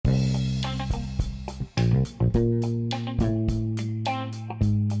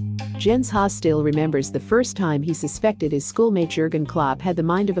Jens Haas still remembers the first time he suspected his schoolmate Jurgen Klopp had the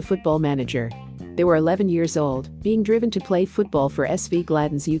mind of a football manager. They were 11 years old, being driven to play football for SV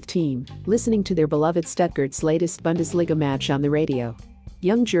Gladen's youth team, listening to their beloved Stuttgart's latest Bundesliga match on the radio.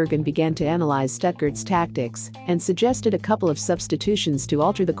 Young Jurgen began to analyze Stuttgart's tactics and suggested a couple of substitutions to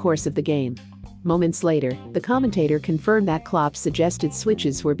alter the course of the game. Moments later, the commentator confirmed that Klopp's suggested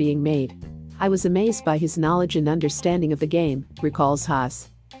switches were being made. "I was amazed by his knowledge and understanding of the game," recalls Haas.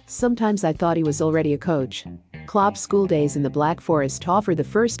 "Sometimes I thought he was already a coach." Klopp's school days in the Black Forest offer the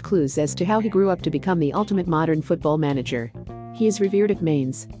first clues as to how he grew up to become the ultimate modern football manager. He is revered at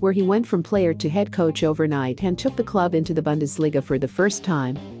Mainz, where he went from player to head coach overnight and took the club into the Bundesliga for the first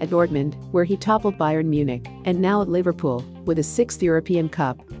time, at Dortmund, where he toppled Bayern Munich, and now at Liverpool, with a 6th European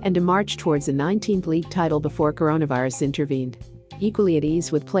Cup and a march towards a 19th league title before coronavirus intervened. Equally at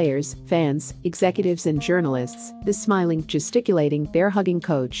ease with players, fans, executives and journalists, this smiling, gesticulating, bear-hugging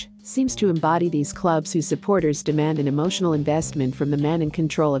coach seems to embody these clubs whose supporters demand an emotional investment from the man in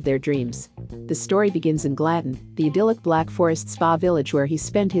control of their dreams. The story begins in Gladen, the idyllic Black Forest spa village where he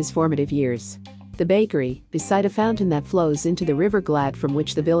spent his formative years. The bakery, beside a fountain that flows into the River Glad from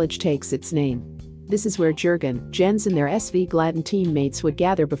which the village takes its name. This is where Jurgen, Jens and their SV Gladen teammates would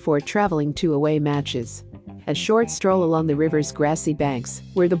gather before traveling to away matches. A short stroll along the river's grassy banks,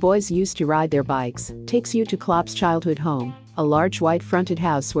 where the boys used to ride their bikes, takes you to Klopp's childhood home, a large white-fronted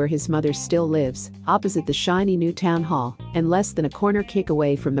house where his mother still lives, opposite the shiny new town hall, and less than a corner kick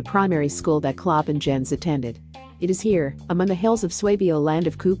away from the primary school that Klopp and Jens attended. It is here, among the hills of Swabia, land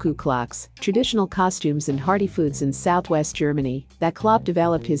of cuckoo clocks, traditional costumes and hearty foods in southwest Germany, that Klopp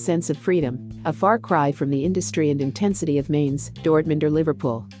developed his sense of freedom, a far cry from the industry and intensity of Mainz, Dortmund or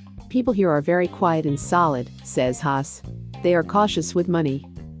Liverpool. "People here are very quiet and solid," says Haas. "They are cautious with money.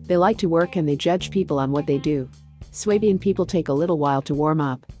 They like to work and they judge people on what they do. Swabian people take a little while to warm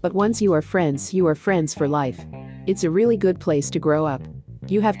up, but once you are friends for life. It's a really good place to grow up.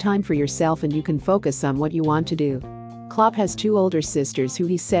 You have time for yourself and you can focus on what you want to do." Klopp has 2 older sisters who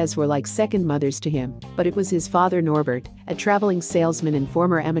he says were like second mothers to him, but it was his father Norbert, a traveling salesman and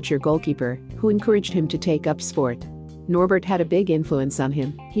former amateur goalkeeper, who encouraged him to take up sport. Norbert had a big influence on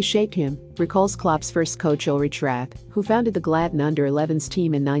him, he shaped him, recalls Klopp's first coach Ulrich Rath, who founded the Gladen under-11s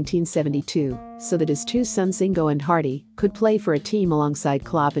team in 1972, so that his 2 sons Ingo and Hardy could play for a team alongside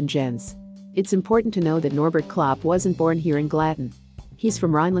Klopp and Jens. It's important to know that Norbert Klopp wasn't born here in Gladen. He's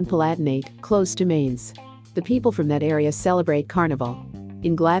from Rhineland-Palatinate, close to Mainz. The people from that area celebrate Carnival.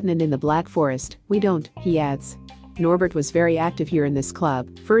 "In Gladen and in the Black Forest, we don't," he adds. Norbert was very active here in this club,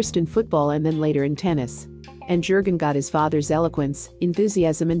 first in football and then later in tennis. And Jurgen got his father's eloquence,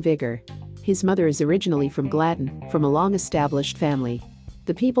 enthusiasm and vigor. His mother is originally from Gladen, from a long-established family.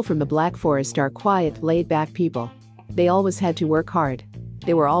 The people from the Black Forest are quiet, laid-back people. They always had to work hard.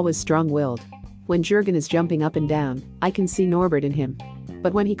 They were always strong-willed. When Jurgen is jumping up and down, I can see Norbert in him.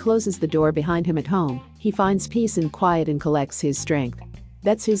 But when he closes the door behind him at home, he finds peace and quiet and collects his strength.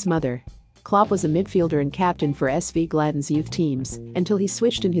 That's his mother. Klopp was a midfielder and captain for SV Gladen's youth teams until he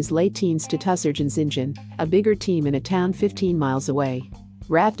switched in his late teens to Tussergensingen, a bigger team in a town 15 miles away.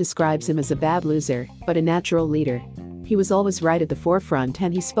 Rath describes him as a bad loser, but a natural leader. He was always right at the forefront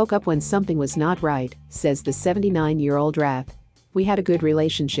and he spoke up when something was not right, says the 79-year-old Rath. "We had a good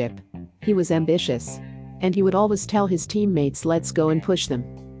relationship. He was ambitious. And he would always tell his teammates, let's go and push them."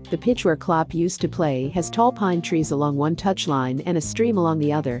 The pitch where Klopp used to play has tall pine trees along one touchline and a stream along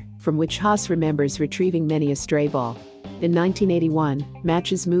the other, from which Haas remembers retrieving many a stray ball. In 1981,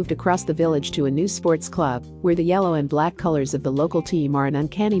 matches moved across the village to a new sports club, where the yellow and black colors of the local team are an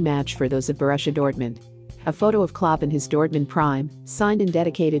uncanny match for those of Borussia Dortmund. A photo of Klopp in his Dortmund prime, signed and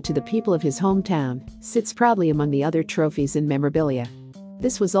dedicated to the people of his hometown, sits proudly among the other trophies and memorabilia.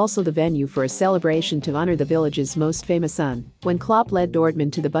 This was also the venue for a celebration to honor the village's most famous son, when Klopp led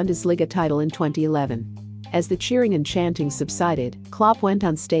Dortmund to the Bundesliga title in 2011. As the cheering and chanting subsided, Klopp went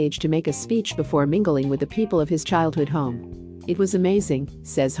on stage to make a speech before mingling with the people of his childhood home. "It was amazing,"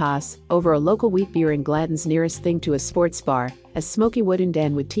 says Haas, over a local wheat beer in Gladen's nearest thing to a sports bar, a smoky wooden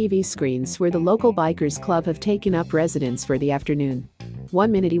den with TV screens where the local bikers club have taken up residence for the afternoon.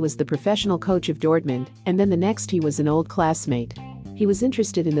 One minute he was the professional coach of Dortmund, and then the next he was an old classmate. He was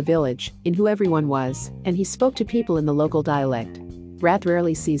interested in the village, in who everyone was, and he spoke to people in the local dialect. Rath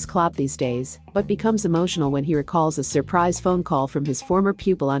rarely sees Klopp these days, but becomes emotional when he recalls a surprise phone call from his former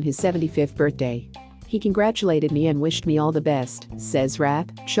pupil on his 75th birthday. "He congratulated me and wished me all the best," says Rath,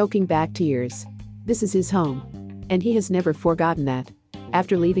 choking back tears. This is his home. And he has never forgotten that.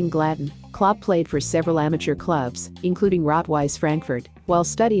 After leaving Gladen, Klopp played for several amateur clubs, including Rot-Weiss Frankfurt, while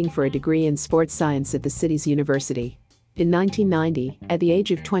studying for a degree in sports science at the city's university. In 1990, at the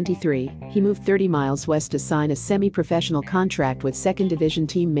age of 23, he moved 30 miles west to sign a semi-professional contract with second division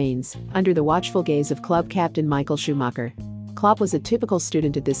team Mainz, under the watchful gaze of club captain Michael Schumacher. Klopp was a typical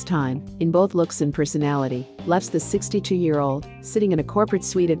student at this time, in both looks and personality, left the 62-year-old, sitting in a corporate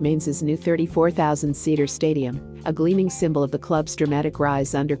suite at Mainz's new 34,000-seater stadium, a gleaming symbol of the club's dramatic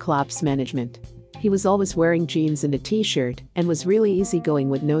rise under Klopp's management. He was always wearing jeans and a t-shirt, and was really easygoing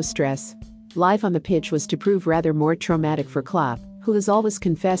with no stress. Life on the pitch was to prove rather more traumatic for Klopp, who has always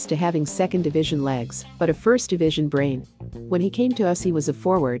confessed to having second-division legs, but a first-division brain. When he came to us he was a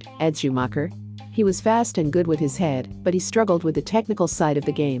forward, Ed Schumacher. He was fast and good with his head, but he struggled with the technical side of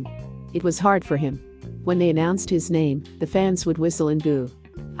the game. It was hard for him. When they announced his name, the fans would whistle and boo.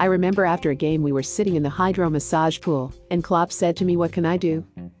 I remember after a game we were sitting in the hydro massage pool, and Klopp said to me, "What can I do?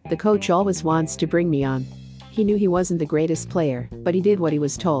 The coach always wants to bring me on." He knew he wasn't the greatest player, but he did what he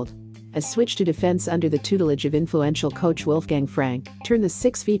was told. A switch to defense under the tutelage of influential coach Wolfgang Frank turned the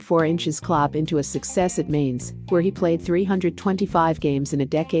 6 feet 4 inches Klopp into a success at Mainz, where he played 325 games in a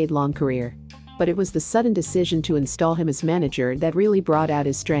decade-long career. But it was the sudden decision to install him as manager that really brought out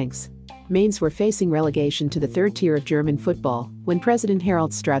his strengths. Mainz were facing relegation to the third tier of German football when President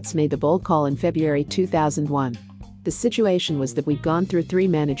Harald Strutz made the bold call in February 2001. The situation was that we'd gone through 3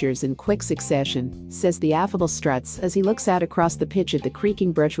 managers in quick succession, says the affable Strutz as he looks out across the pitch at the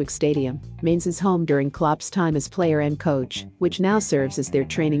creaking Bruchwick Stadium, Mainz's home during Klopp's time as player and coach, which now serves as their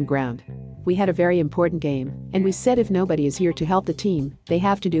training ground. We had a very important game, and we said if nobody is here to help the team, they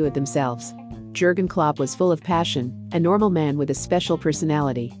have to do it themselves. Jurgen Klopp was full of passion, a normal man with a special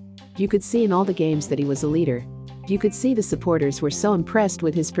personality. You could see in all the games that he was a leader. You could see the supporters were so impressed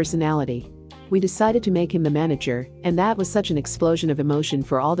with his personality. We decided to make him the manager, and that was such an explosion of emotion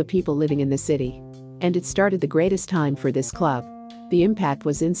for all the people living in the city. And it started the greatest time for this club. The impact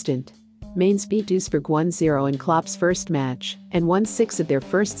was instant. Mainz beat Duisburg 1-0 in Klopp's first match, and won 6 of their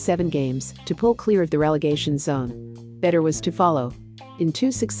first 7 games to pull clear of the relegation zone. Better was to follow. In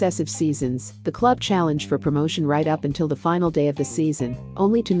 2 successive seasons, the club challenged for promotion right up until the final day of the season,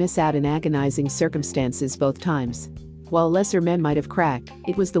 only to miss out in agonizing circumstances both times. While lesser men might have cracked,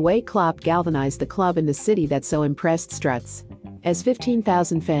 it was the way Klopp galvanized the club and the city that so impressed Strutz. As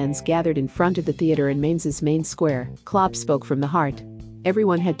 15,000 fans gathered in front of the theater in Mainz's main square, Klopp spoke from the heart.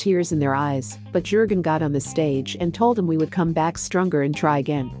 Everyone had tears in their eyes, but Jurgen got on the stage and told them we would come back stronger and try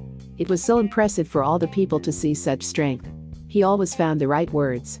again. It was so impressive for all the people to see such strength. He always found the right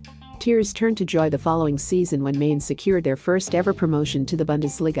words. Tears turned to joy the following season when Mainz secured their first ever promotion to the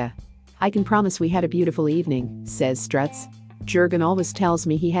Bundesliga. "I can promise we had a beautiful evening," says Strutz. "Jurgen always tells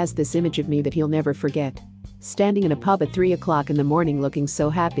me he has this image of me that he'll never forget. Standing in a pub at 3 o'clock in the morning looking so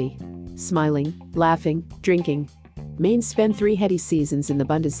happy. Smiling, laughing, drinking." Mainz spent 3 heady seasons in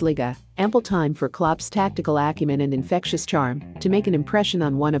the Bundesliga, ample time for Klopp's tactical acumen and infectious charm to make an impression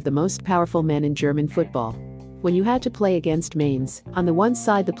on one of the most powerful men in German football. When you had to play against Mainz, on the one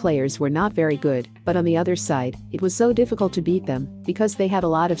side the players were not very good, but on the other side, it was so difficult to beat them, because they had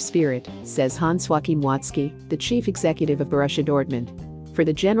a lot of spirit, says Hans-Joachim Watzke, the chief executive of Borussia Dortmund. For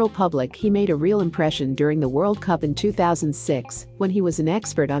the general public he made a real impression during the World Cup in 2006, when he was an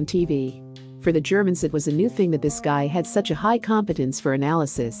expert on TV. For the Germans it was a new thing that this guy had such a high competence for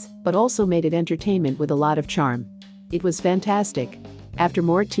analysis, but also made it entertainment with a lot of charm. It was fantastic. After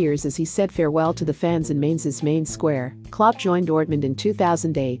more tears as he said farewell to the fans in Mainz's main square, Klopp joined Dortmund in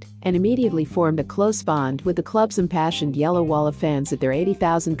 2008 and immediately formed a close bond with the club's impassioned yellow wall of fans at their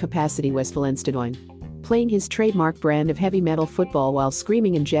 80,000-capacity Westfalenstadion. Playing his trademark brand of heavy metal football while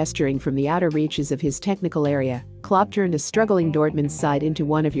screaming and gesturing from the outer reaches of his technical area, Klopp turned a struggling Dortmund side into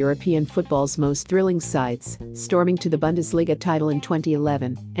one of European football's most thrilling sides, storming to the Bundesliga title in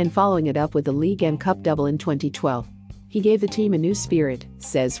 2011 and following it up with the league and cup double in 2012. He gave the team a new spirit,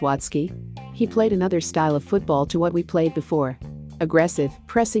 says Watzke. He played another style of football to what we played before. Aggressive,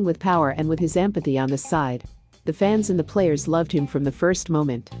 pressing with power and with his empathy on the side. The fans and the players loved him from the first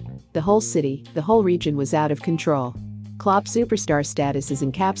moment. The whole city, the whole region was out of control. Klopp's superstar status is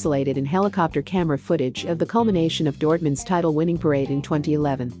encapsulated in helicopter camera footage of the culmination of Dortmund's title-winning parade in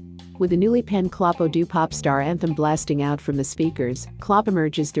 2011. With the newly penned Kloppo Du Popstar anthem blasting out from the speakers, Klopp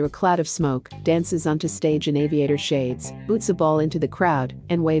emerges through a cloud of smoke, dances onto stage in aviator shades, boots a ball into the crowd,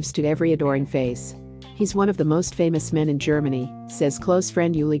 and waves to every adoring face. He's one of the most famous men in Germany, says close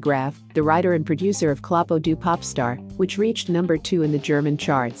friend Uli Graf, the writer and producer of Kloppo Du Popstar, which reached number 2 in the German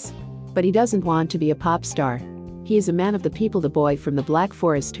charts. But he doesn't want to be a pop star. He is a man of the people, the boy from the Black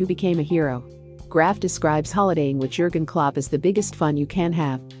Forest who became a hero. Graf describes holidaying with Jurgen Klopp as the biggest fun you can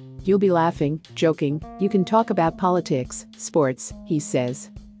have. You'll be laughing, joking, you can talk about politics, sports, he says.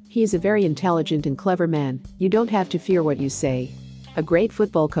 He is a very intelligent and clever man, you don't have to fear what you say. A great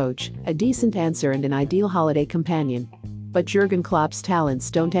football coach, a decent answer and an ideal holiday companion. But Jurgen Klopp's talents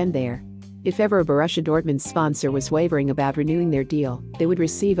don't end there. If ever a Borussia Dortmund sponsor was wavering about renewing their deal, they would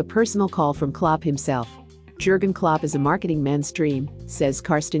receive a personal call from Klopp himself. Jurgen Klopp is a marketing man's dream, says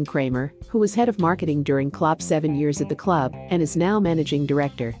Carsten Kramer, who was head of marketing during Klopp's 7 years at the club and is now managing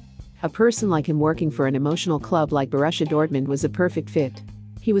director. A person like him working for an emotional club like Borussia Dortmund was a perfect fit.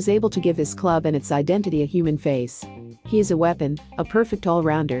 He was able to give this club and its identity a human face. He is a weapon, a perfect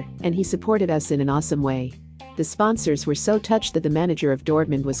all-rounder, and he supported us in an awesome way. The sponsors were so touched that the manager of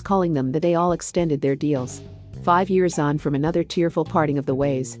Dortmund was calling them that they all extended their deals. 5 years on from another tearful parting of the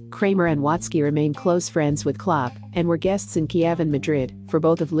ways, Kramer and Watzke remain close friends with Klopp and were guests in Kiev and Madrid for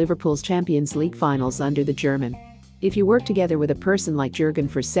both of Liverpool's Champions League finals under the German. If you work together with a person like Jurgen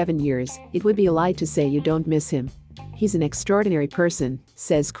for 7 years, it would be a lie to say you don't miss him. He's an extraordinary person,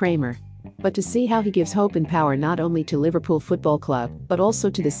 says Kramer. But to see how he gives hope and power not only to Liverpool Football Club but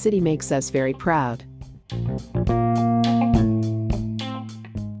also to the city makes us very proud.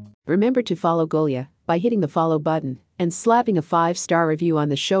 Remember to follow Golia by hitting the follow button and slapping a 5-star review on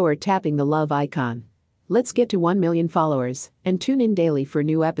the show or tapping the love icon. Let's get to 1 million followers and tune in daily for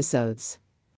new episodes.